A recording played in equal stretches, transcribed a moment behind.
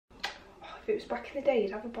if it was back in the day,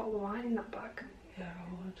 you'd have a bottle of wine in that bag. Yeah,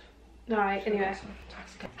 I would. Alright, anyway.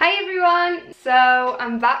 Hi everyone! So,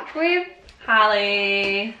 I'm back with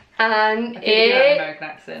Hollie. And it's it's American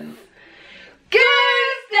accent. Tuesday!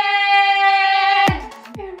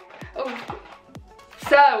 Oh.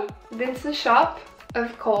 So, we've been to the shop,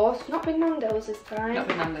 of course. Not been Nando's this time. Not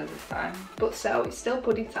been Nando's this time. But so, it's still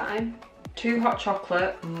pudding time. 2 hot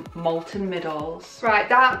chocolate, molten middles. Right,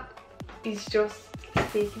 that is just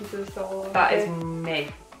speaking to the soul. That is me.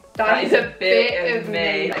 That is a bit of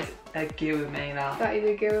me. That is a goo of me now. That is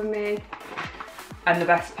a go of me. And the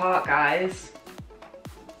best part, guys,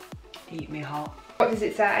 eat me hot. What does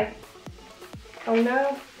it say? Oh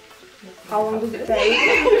no. How long does it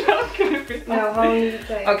take? No, how long does it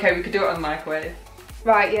take? Okay, we could do it on the microwave.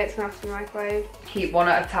 Right, yeah, it's gonna have to be microwave. Heat one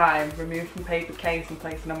at a time, remove from paper case and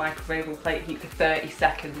place in a microwavable plate, heat for 30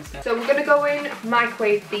 seconds. So we're gonna go in,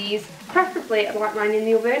 microwave these. Preferably I'd like mine in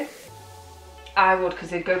the oven. I would, because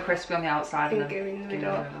they'd go crispy on the outside And and go in the then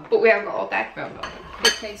middle. But we haven't got all day. We haven't got all day.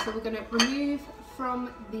 Okay, so we're going to remove from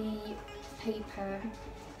the paper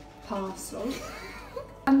parcel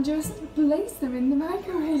and just place them in the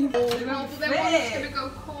microwave. Oh, then one's gonna go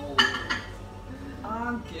cold.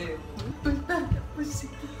 I'm good. Put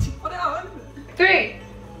it on. 3,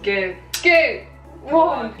 Good. 2,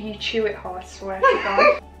 1. You chew it hard, I swear to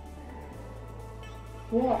God.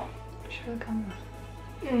 What? Show the camera.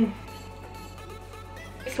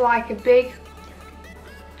 It's like a big,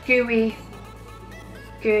 gooey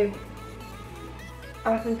goo.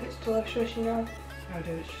 I think it's delicious, you know. I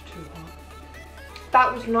do, it's just too hot.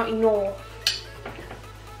 That was not enough.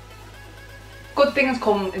 Good things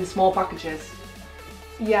come in small packages.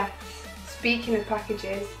 Yes. Speaking of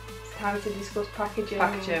packages, it's time to discuss packaging.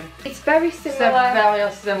 Packaging. It's very similar.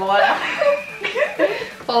 Very similar.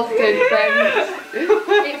 False friends.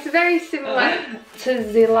 It's very similar to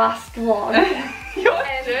the last one. Your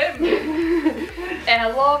turn.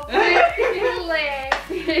 Hello, pretty.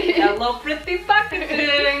 Hello, pretty packaging.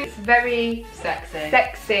 It's very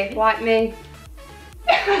sexy, like me.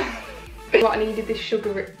 What I needed this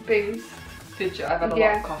sugar boost. Did you? I've had a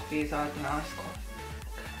lot of coffee, so I had a nice coffee.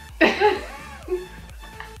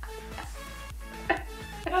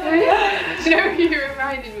 Do you know who you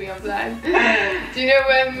reminded me of then? Do you know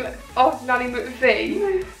of Nanny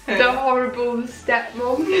McPhee? The horrible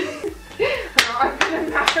stepmom? I'm gonna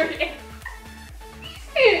marry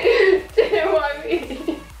it. Do you know what I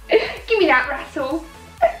mean? Give me that rattle.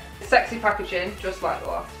 Sexy packaging, just like the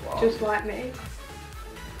last one. Just like me.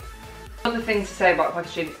 Other things to say about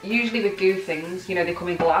packaging, usually with goo things, you know, they come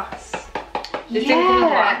in glass. They do Yeah. come in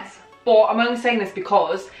glass, but I'm only saying this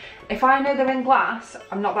because if I know they're in glass,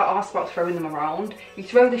 I'm not that arsed about throwing them around. You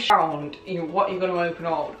throw this around, what you're going to open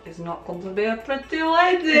up is not going to be a pretty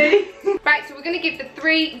lady. Right, so we're going to give the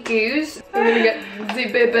 3 goos. We're going to get the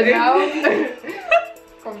bibber now.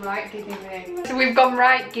 Gone right giddy, mate. So we've gone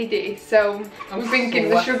right giddy, so I'm thinking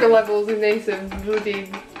the sugar levels in this are bloody...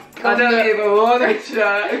 I don't even want to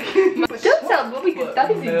check. Don't tell Mummy because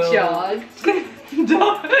Daddy's in charge.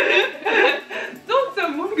 Don't tell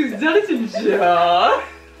Mum because Daddy's in charge.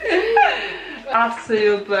 I see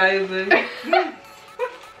you, baby.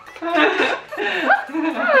 I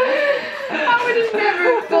would have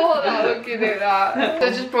never thought that looking at that. So I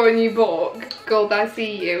just brought a new book called I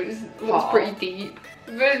See You. It looks pretty deep.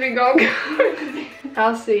 First we go,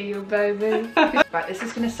 I'll see you, baby. Right, this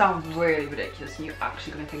is going to sound really ridiculous and you're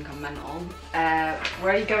actually going to think I'm mental.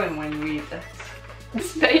 Where are you going when you read this?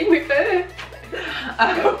 Spain with her.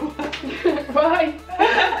 Oh. Why?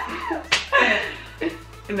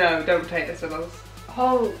 No, don't take this with us.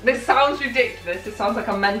 Oh, This sounds ridiculous, it sounds like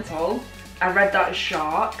I'm mental. I read that as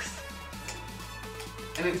sharks.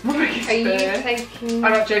 And it's my biggest are you fear. taking...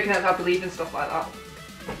 I'm not joking, I believe in stuff like that.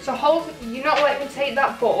 So you're not letting me take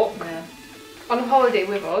that book Yeah. on holiday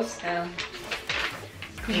with us? Yeah.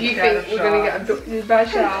 Because you think we're going to get abducted by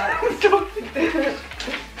sharks?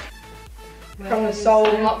 From the soul,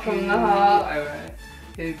 not from the heart. Alright.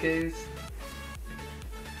 Who goes?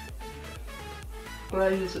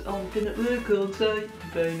 Brain isn't on, didn't work all day.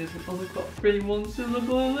 Brain isn't only got 3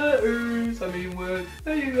 one-syllable letters. I mean words.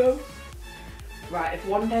 There you go. Right, if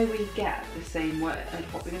one day we get the same word,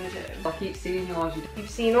 what we're gonna do? I'll keep seeing yours. You've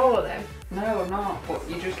seen all of them? No, I'm not. But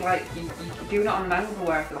you just like you do not on an angle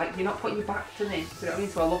where like you're not putting your back to me. You know what I mean?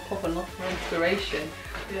 So I look up and look for inspiration.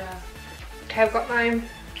 Yeah. Okay, I've got mine.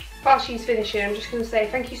 While she's finishing, I'm just going to say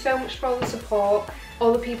thank you so much for all the support,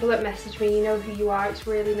 all the people that message me. You know who you are, it's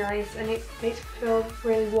really nice and it makes me feel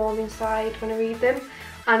really warm inside when I read them.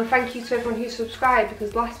 And thank you to everyone who subscribed,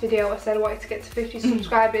 because last video I said I wanted to get to 50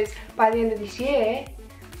 subscribers by the end of this year.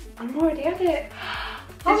 I'm already at it.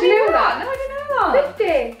 Did you know that? No, I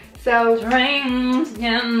birthday. So dreams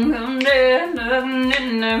can come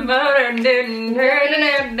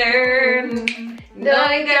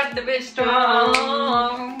I got to be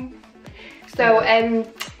strong. So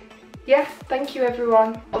yeah, thank you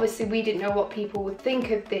everyone. Obviously we didn't know what people would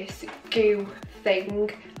think of this goo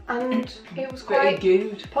thing, and it was quite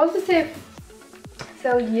good. positive.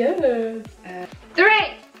 So yes. 3,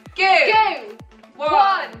 Go!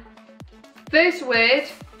 1. First word,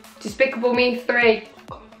 Despicable Me 3.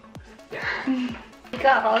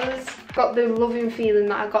 Because got the loving feeling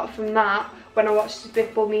that I got from that when I watched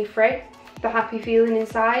Despicable Me 3. The happy feeling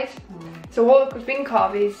inside. So all I could think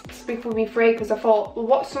of is Despicable Me 3, because I thought, well,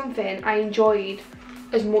 what's something I enjoyed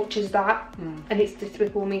as much as that? And it's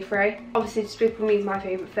Despicable Me 3. Obviously Despicable Me is my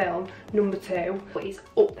favourite film, number 2, but it's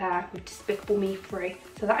up there with Despicable Me 3.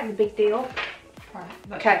 So that is a big deal. Right,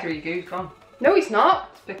 that's 3 goos gone. No, it's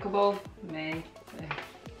not. Despicable Me.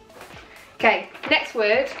 Okay, next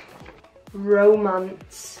word,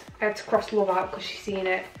 romance. I had to cross love out because she's seen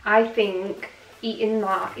it. I think eating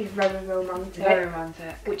that is very romantic. Very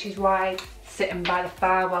romantic. Which is why sitting by the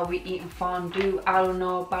fire while we eating fondue. I don't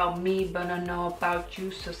know about me, but I know about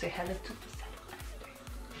you. So say hello to the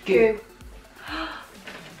goo.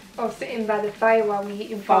 Or sitting by the fire while we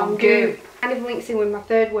eating fondue. Kind of links in with my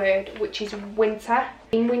third word, which is winter.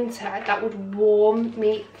 In winter, that would warm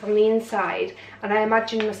me from the inside, and I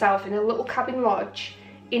imagine myself in a little cabin lodge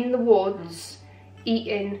in the woods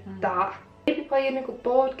eating that. Maybe playing a good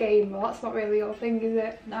board game, but that's not really your thing, is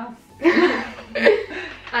it? No.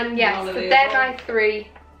 And yes, so they're my 3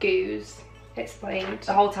 goos explained.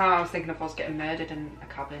 The whole time I was thinking of us getting murdered in a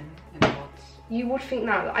cabin in the woods. You would think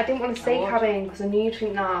that. I didn't want to say cabin because I knew you'd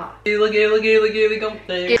think that. Gila, gila, gila, gila, gum,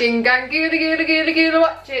 Ding, gang, gila, gila, gila, gila,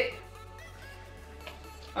 watch it.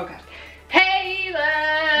 Okay. Hayla,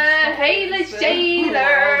 Hayla Shayla,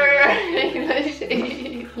 Hayla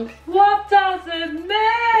Shayla. What does it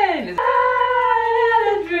mean? A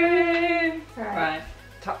dream. Right.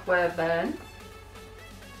 Top word burn.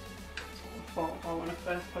 I want to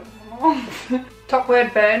first put them on. Top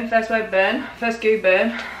word burn. First word burn. First goo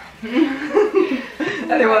burn.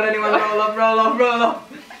 anyone, roll off.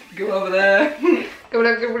 Go over there.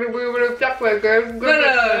 Top word go.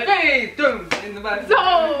 Hey, boom, in the back. So.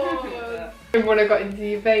 When I got into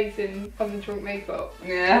your face and on the drunk makeup.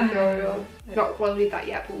 Yeah. So not well with that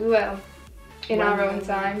yet, but we will. In our own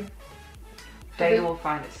time. Dana will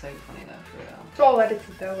find it so funny though, for real. It's all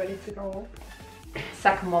edited though, ready to go.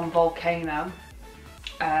 Second one, volcano.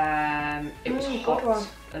 It was hot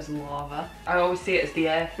as lava. I always see it as the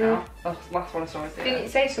earth now. That's the last one I saw was the Didn't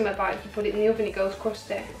it say something about if you put it in the oven it goes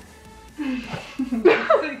crusty? Say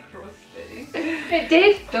crusty. It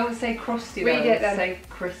did. Don't say crusty. Read it then. Say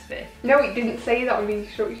crispy. No, it didn't say that on the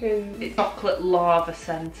instructions. It's chocolate lava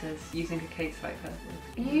centres using a cake like that.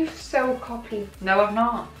 You've so copied. No, I've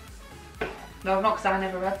not. No, I've not, because I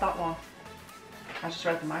never read that one. I just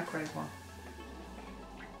read the microwave one.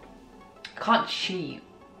 I can't cheat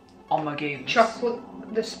on my goons. Chocolate,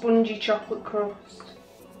 the spongy chocolate crust.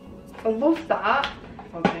 I love that.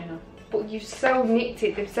 Volcano. But you've so nicked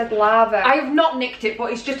it. They've said lava. I have not nicked it,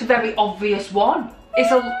 but it's just a very obvious one.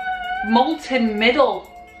 It's a molten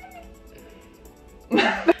middle.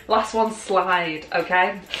 Last one, slide,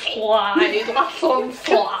 okay? Slide. Last one,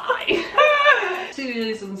 slide. 2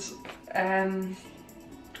 reasons.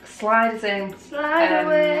 Slide is in. Slide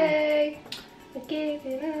away. Give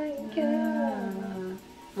it a go.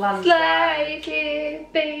 Landslide. Slide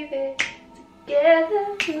it, baby.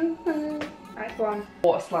 Together. Right, go on.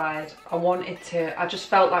 Water slide. I just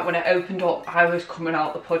felt like when it opened up, I was coming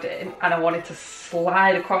out the pudding, and I wanted to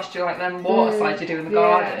slide across you like them water slides you do in the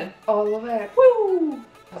garden. Oh, I love it. Woo!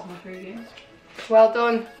 That's my 3 games. Well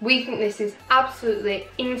done. We think this is absolutely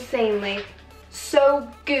insanely so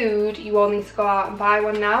good. You all need to go out and buy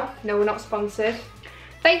one now. No, we're not sponsored.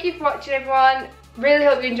 Thank you for watching, everyone. Really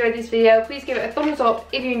hope you enjoyed this video. Please give it a thumbs up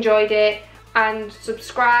if you enjoyed it, and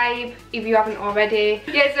subscribe if you haven't already.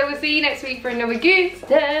 Yeah, so we'll see you next week for another good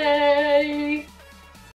day.